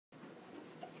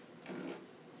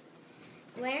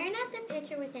Glaring at the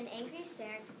pitcher with an angry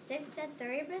stare, Sid said, "Throw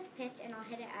your best pitch and I'll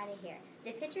hit it out of here."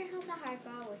 The pitcher held the hard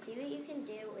ball. "We'll see what you can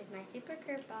do with my super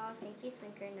curveball, Slinky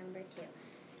Slinker #2.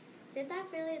 Sid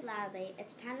laughed really loudly.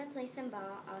 "It's time to play some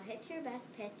ball. I'll hit your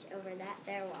best pitch over that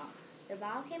there wall." The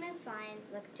ball came in flying,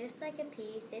 looked just like a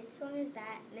pea. Sid swung his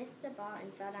bat, missed the ball,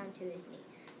 and fell down to his knee.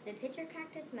 The pitcher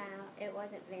cracked a smile. It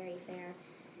wasn't very fair.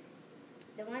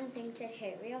 The one thing Sid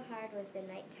hit real hard was the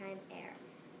nighttime air.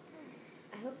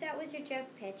 "I hope that was your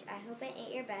joke pitch. I hope it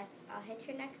ain't your best. I'll hit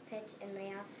your next pitch and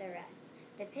lay out the rest."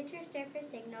 The pitcher stared for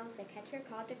signals. The catcher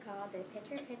called to call. The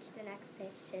pitcher pitched the next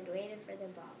pitch. Sid waited for the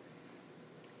ball.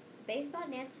 The baseball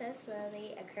danced so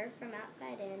slowly, a curve from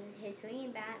outside in. His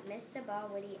swinging bat missed the ball.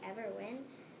 Would he ever win?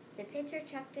 The pitcher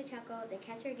chucked a chuckle. The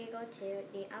catcher giggled too.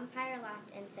 The umpire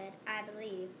laughed and said, "I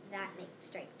believe that makes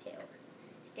strike 2.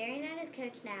 Staring at his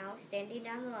coach now, standing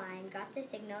down the line, got the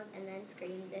signals and then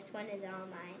screamed, "This one is all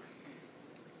mine."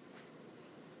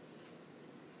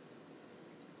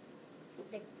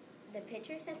 The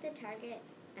catcher set the target.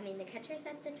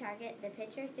 The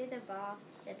pitcher threw the ball.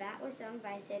 The bat was swung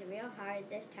by Sid real hard.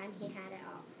 This time he had it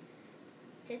all.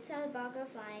 Sid saw the ball go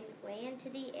flying way into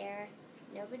the air.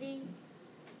 Nobody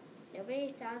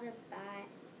saw the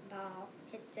ball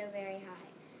hit so very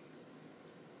high.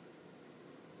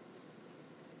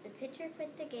 The pitcher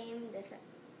quit the game.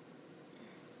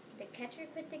 The catcher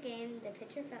quit the game. The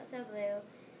pitcher felt so blue.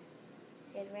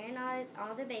 Sid ran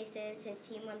all the bases. His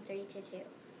team won 3-2.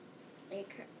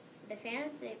 The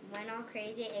fans went all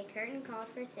crazy. A curtain called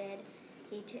for Sid.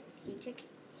 He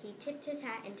tipped his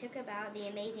hat and took a bow. The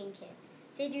amazing kid.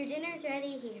 "Sid, your dinner's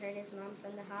ready," he heard his mom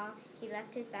from the hall. He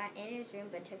left his bat in his room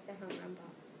but took the home run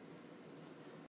ball.